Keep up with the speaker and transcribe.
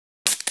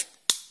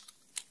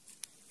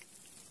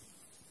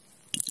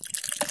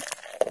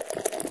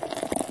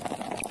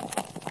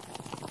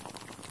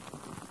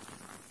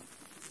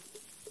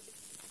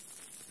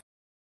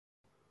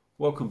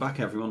Welcome back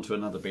everyone to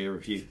another beer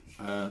review.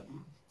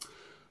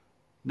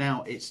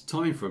 Now it's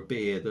time for a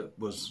beer that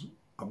was,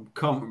 I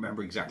can't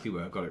remember exactly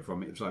where I got it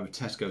from. It was either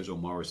Tesco's or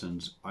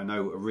Morrison's. I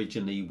know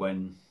originally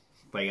when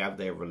they have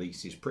their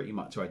releases pretty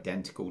much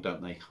identical,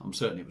 don't they? I'm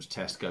certain it was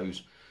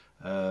Tesco's.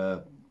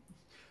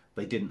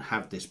 They didn't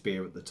have this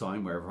beer at the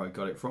time wherever I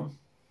got it from.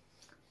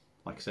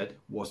 Like I said,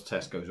 was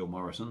Tesco's or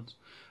Morrison's.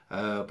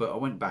 But I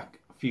went back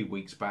a few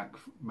weeks back,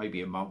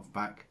 maybe a month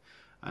back,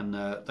 and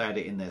they had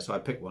it in there, so I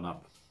picked one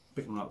up.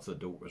 Pick one up for the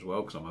daughter as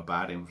well because I'm a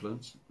bad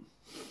influence.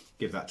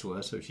 Give that to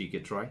her so she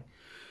could try.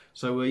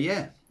 So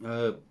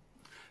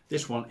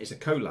this one is a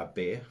collab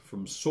beer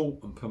from Salt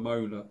and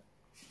Pomona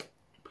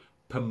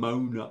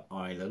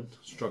Island.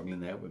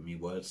 Struggling there with me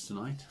words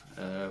tonight.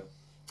 Had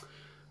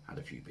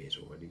a few beers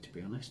already, to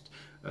be honest.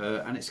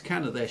 And it's a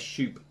can of their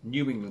Shoop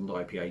New England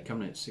IPA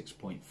coming in at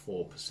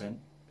 6.4%.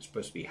 It's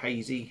supposed to be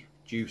hazy,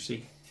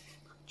 juicy,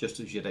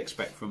 just as you'd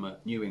expect from a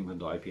New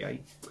England IPA.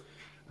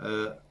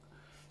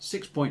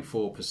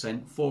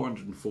 6.4%,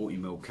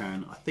 440ml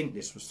can. I think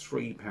this was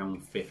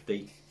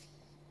 £3.50.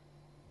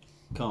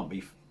 Can't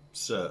be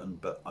certain,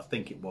 but I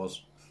think it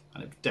was.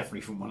 And it was definitely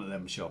from one of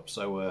them shops.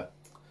 So,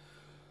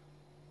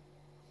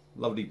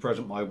 lovely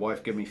present my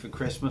wife gave me for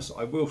Christmas.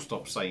 I will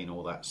stop saying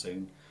all that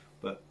soon,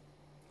 but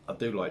I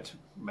do like to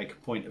make a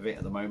point of it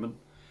at the moment.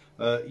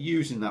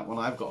 Using that one,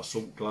 I've got a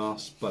salt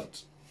glass,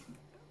 but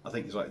I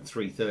think it's like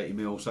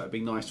 330ml, so it'd be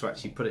nice to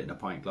actually put it in a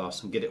pint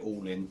glass and get it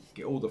all in,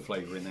 get all the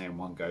flavour in there in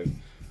one go.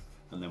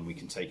 And then we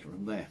can take it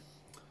from there.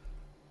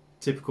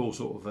 Typical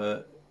sort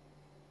of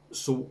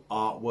salt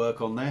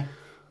artwork on there.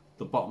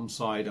 The bottom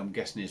side, I'm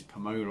guessing, is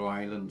Pomona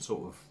Island,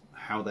 sort of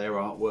how their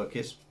artwork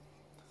is.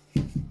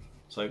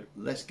 So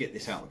let's get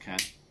this out of the can.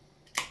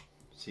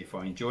 See if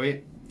I enjoy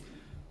it.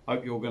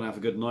 Hope you're going to have a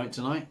good night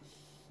tonight.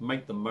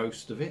 Make the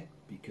most of it,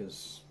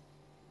 because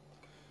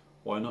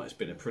why not? It's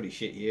been a pretty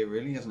shit year,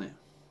 really, hasn't it?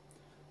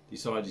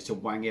 Decided to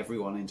wang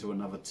everyone into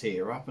another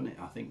tier up, and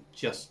I think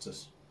just to...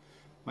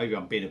 Maybe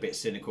I'm being a bit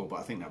cynical, but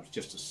I think that was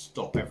just to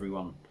stop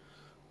everyone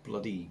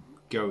bloody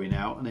going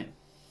out, isn't it?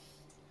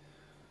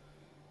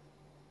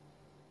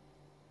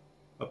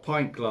 A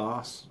pint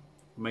glass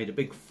made a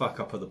big fuck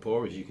up of the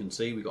pour, as you can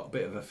see. We got a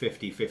bit of a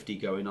 50-50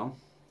 going on.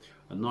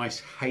 A nice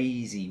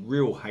hazy,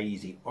 real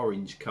hazy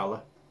orange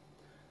colour.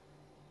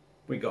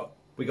 We got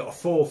a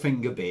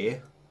 4-finger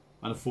beer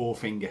and a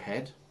 4-finger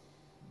head.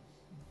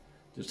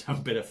 Just have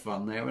a bit of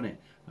fun there, isn't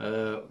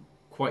it?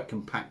 Quite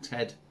compact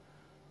head.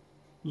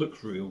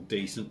 Looks real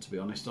decent, to be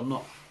honest. I'm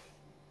not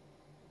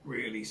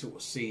really sort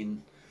of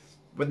seeing,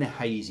 when they're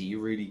hazy, you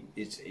really,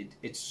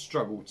 it's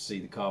struggle to see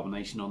the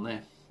carbonation on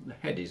there. The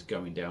head is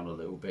going down a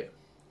little bit,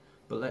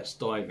 but let's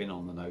dive in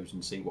on the nose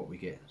and see what we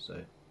get. So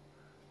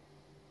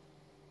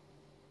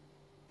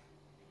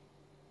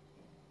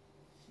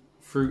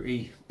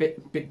fruity,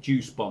 bit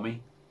juice bomby.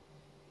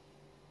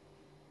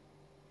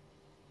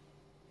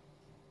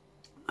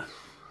 A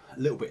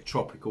little bit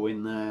tropical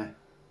in there.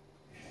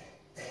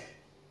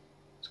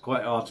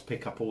 Quite hard to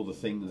pick up all the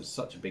things. There's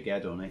such a big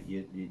head on it.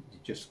 You're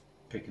just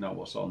picking up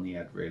what's on the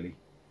head, really.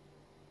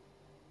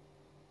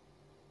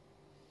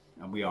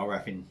 And we're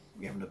having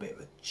a bit of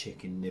a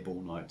chicken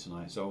nibble night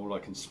tonight. So all I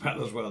can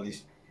smell as well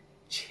is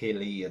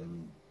chili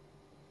and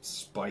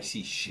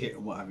spicy shit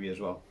and what have you as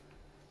well.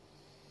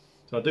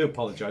 So I do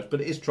apologise,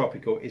 but it is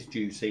tropical. It's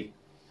juicy.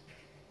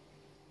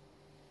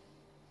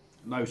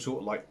 No sort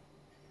of like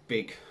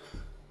big.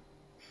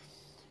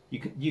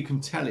 You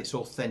can tell it's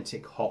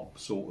authentic hop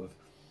sort of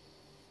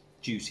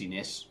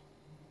juiciness,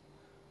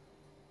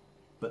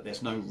 but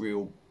there's no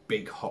real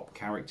big hop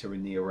character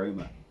in the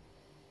aroma.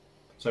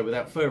 So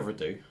without further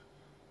ado,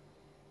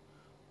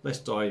 let's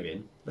dive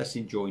in, let's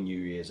enjoy New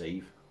Year's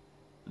Eve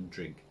and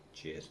drink.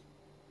 Cheers.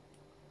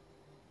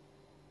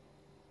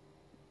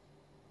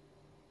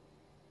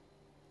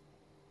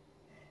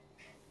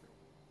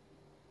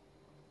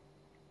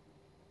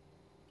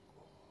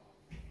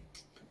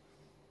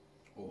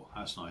 Oh,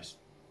 that's nice.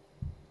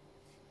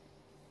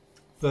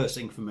 First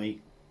thing for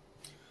me,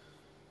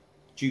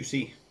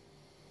 juicy,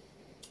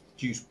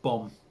 juice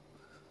bomb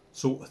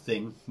sort of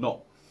thing. I'm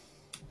not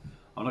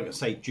going to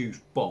say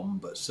juice bomb,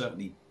 but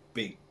certainly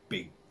big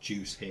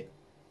juice hit.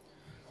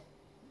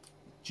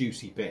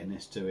 Juicy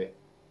bitterness to it.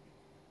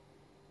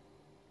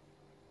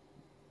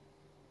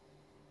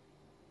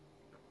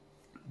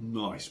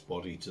 Nice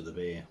body to the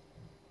beer.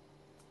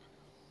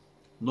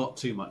 Not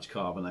too much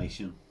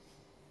carbonation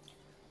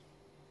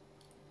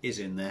is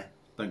in there,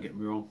 don't get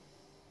me wrong.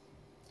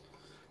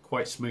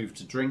 Quite smooth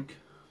to drink.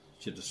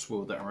 Should have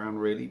swirled that around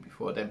really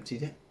before I'd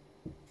emptied it.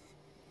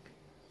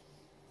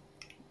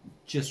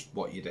 Just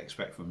what you'd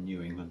expect from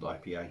New England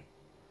IPA,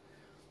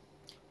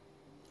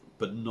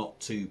 but not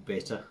too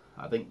bitter.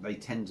 I think they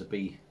tend to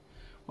be,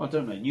 well, I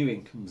don't know, New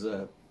England's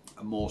a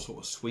more sort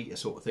of sweeter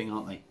sort of thing,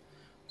 aren't they?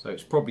 So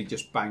it's probably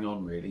just bang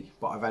on really,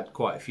 but I've had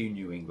quite a few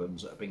New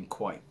Englands that have been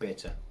quite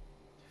bitter.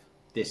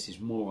 This is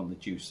more on the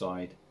juice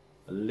side,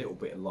 a little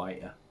bit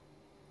lighter.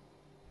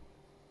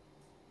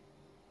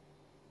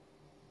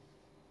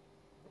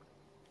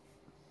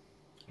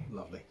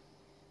 Lovely,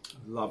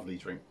 lovely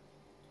drink.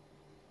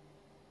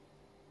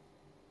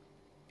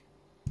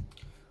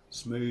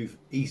 Smooth,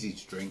 easy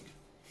to drink.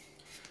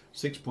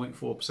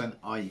 6.4%.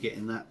 Are you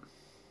getting that?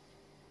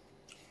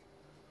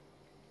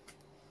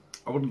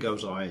 I wouldn't go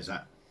as high as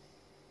that.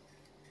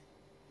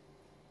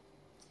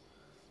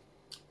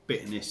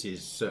 Bitterness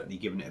is certainly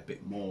giving it a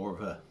bit more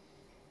of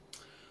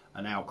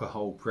an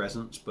alcohol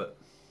presence, but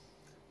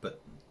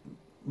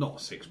not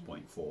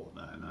 6.4.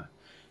 No.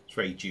 It's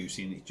very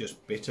juicy and it's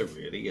just bitter,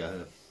 really.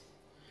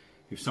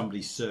 If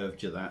somebody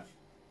served you that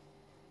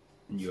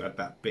and you had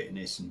that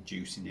bitterness and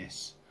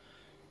juiciness,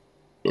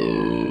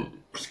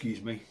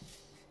 excuse me,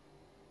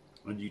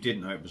 and you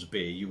didn't know it was a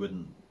beer, you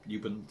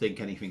wouldn't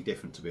think anything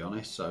different, to be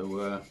honest.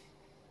 So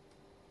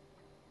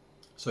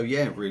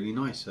yeah, really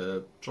nice.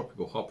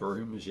 Tropical hop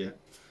aromas, yeah.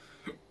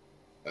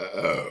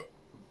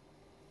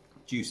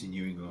 Juicy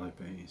New England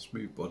IPA,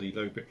 smooth body,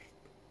 low bit.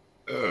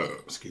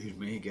 Excuse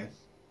me again.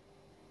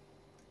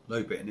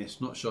 Low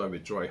bitterness, not shy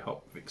with dry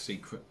hop, Vic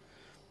Secret.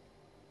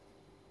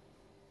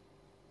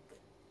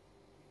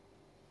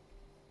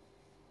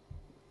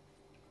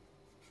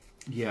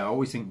 Yeah, I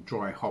always think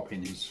dry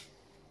hopping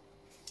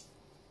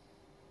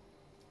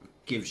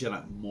gives you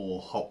that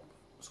more hop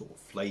sort of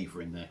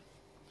flavour in there,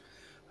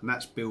 and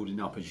that's building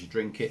up as you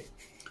drink it.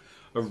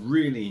 A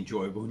really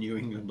enjoyable New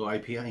England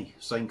IPA.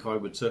 Something I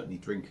would certainly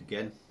drink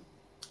again.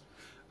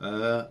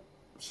 So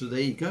there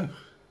you go.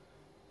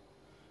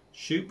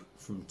 Shoop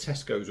from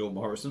Tesco's or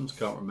Morrison's,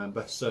 can't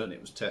remember. Certainly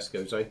it was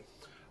Tesco's, eh?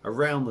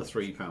 Around the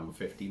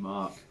 £3.50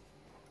 mark.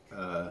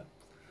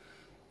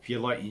 If you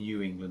like your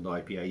New England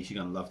IPAs,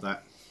 you're going to love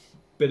that.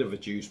 Bit of a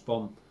juice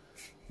bomb,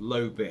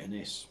 low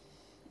bitterness,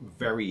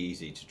 very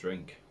easy to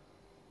drink,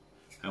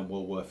 and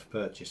well worth the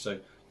purchase. So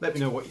let me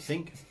know what you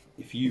think.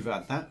 If you've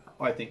had that,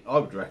 I think I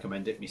would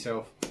recommend it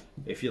myself.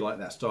 If you like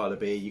that style of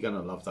beer, you're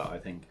going to love that, I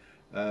think.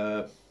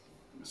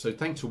 So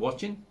thanks for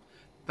watching.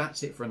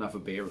 That's it for another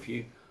beer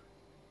review.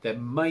 There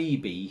may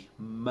be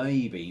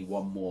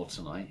one more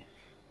tonight.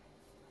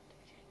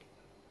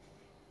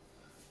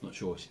 Not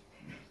sure.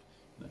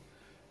 No.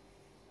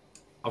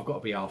 I've got to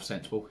be half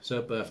sensible. It's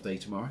her birthday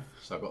tomorrow,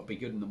 so I've got to be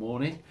good in the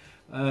morning.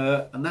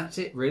 And that's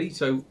it, really.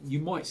 So you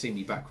might see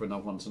me back for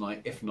another one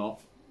tonight. If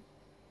not,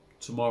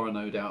 tomorrow,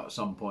 no doubt, at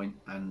some point.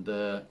 And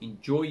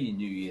enjoy your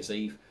New Year's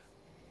Eve.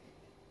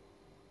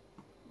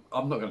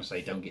 I'm not going to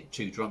say don't get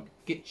too drunk.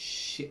 Get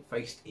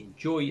shit-faced.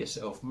 Enjoy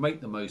yourself. Make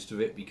the most of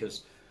it,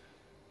 because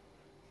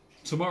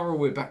tomorrow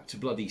we're back to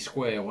bloody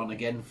square one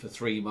again for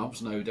 3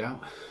 months, no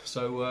doubt.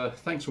 So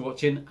thanks for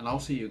watching, and I'll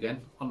see you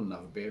again on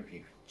another beer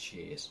review.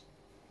 Cheers.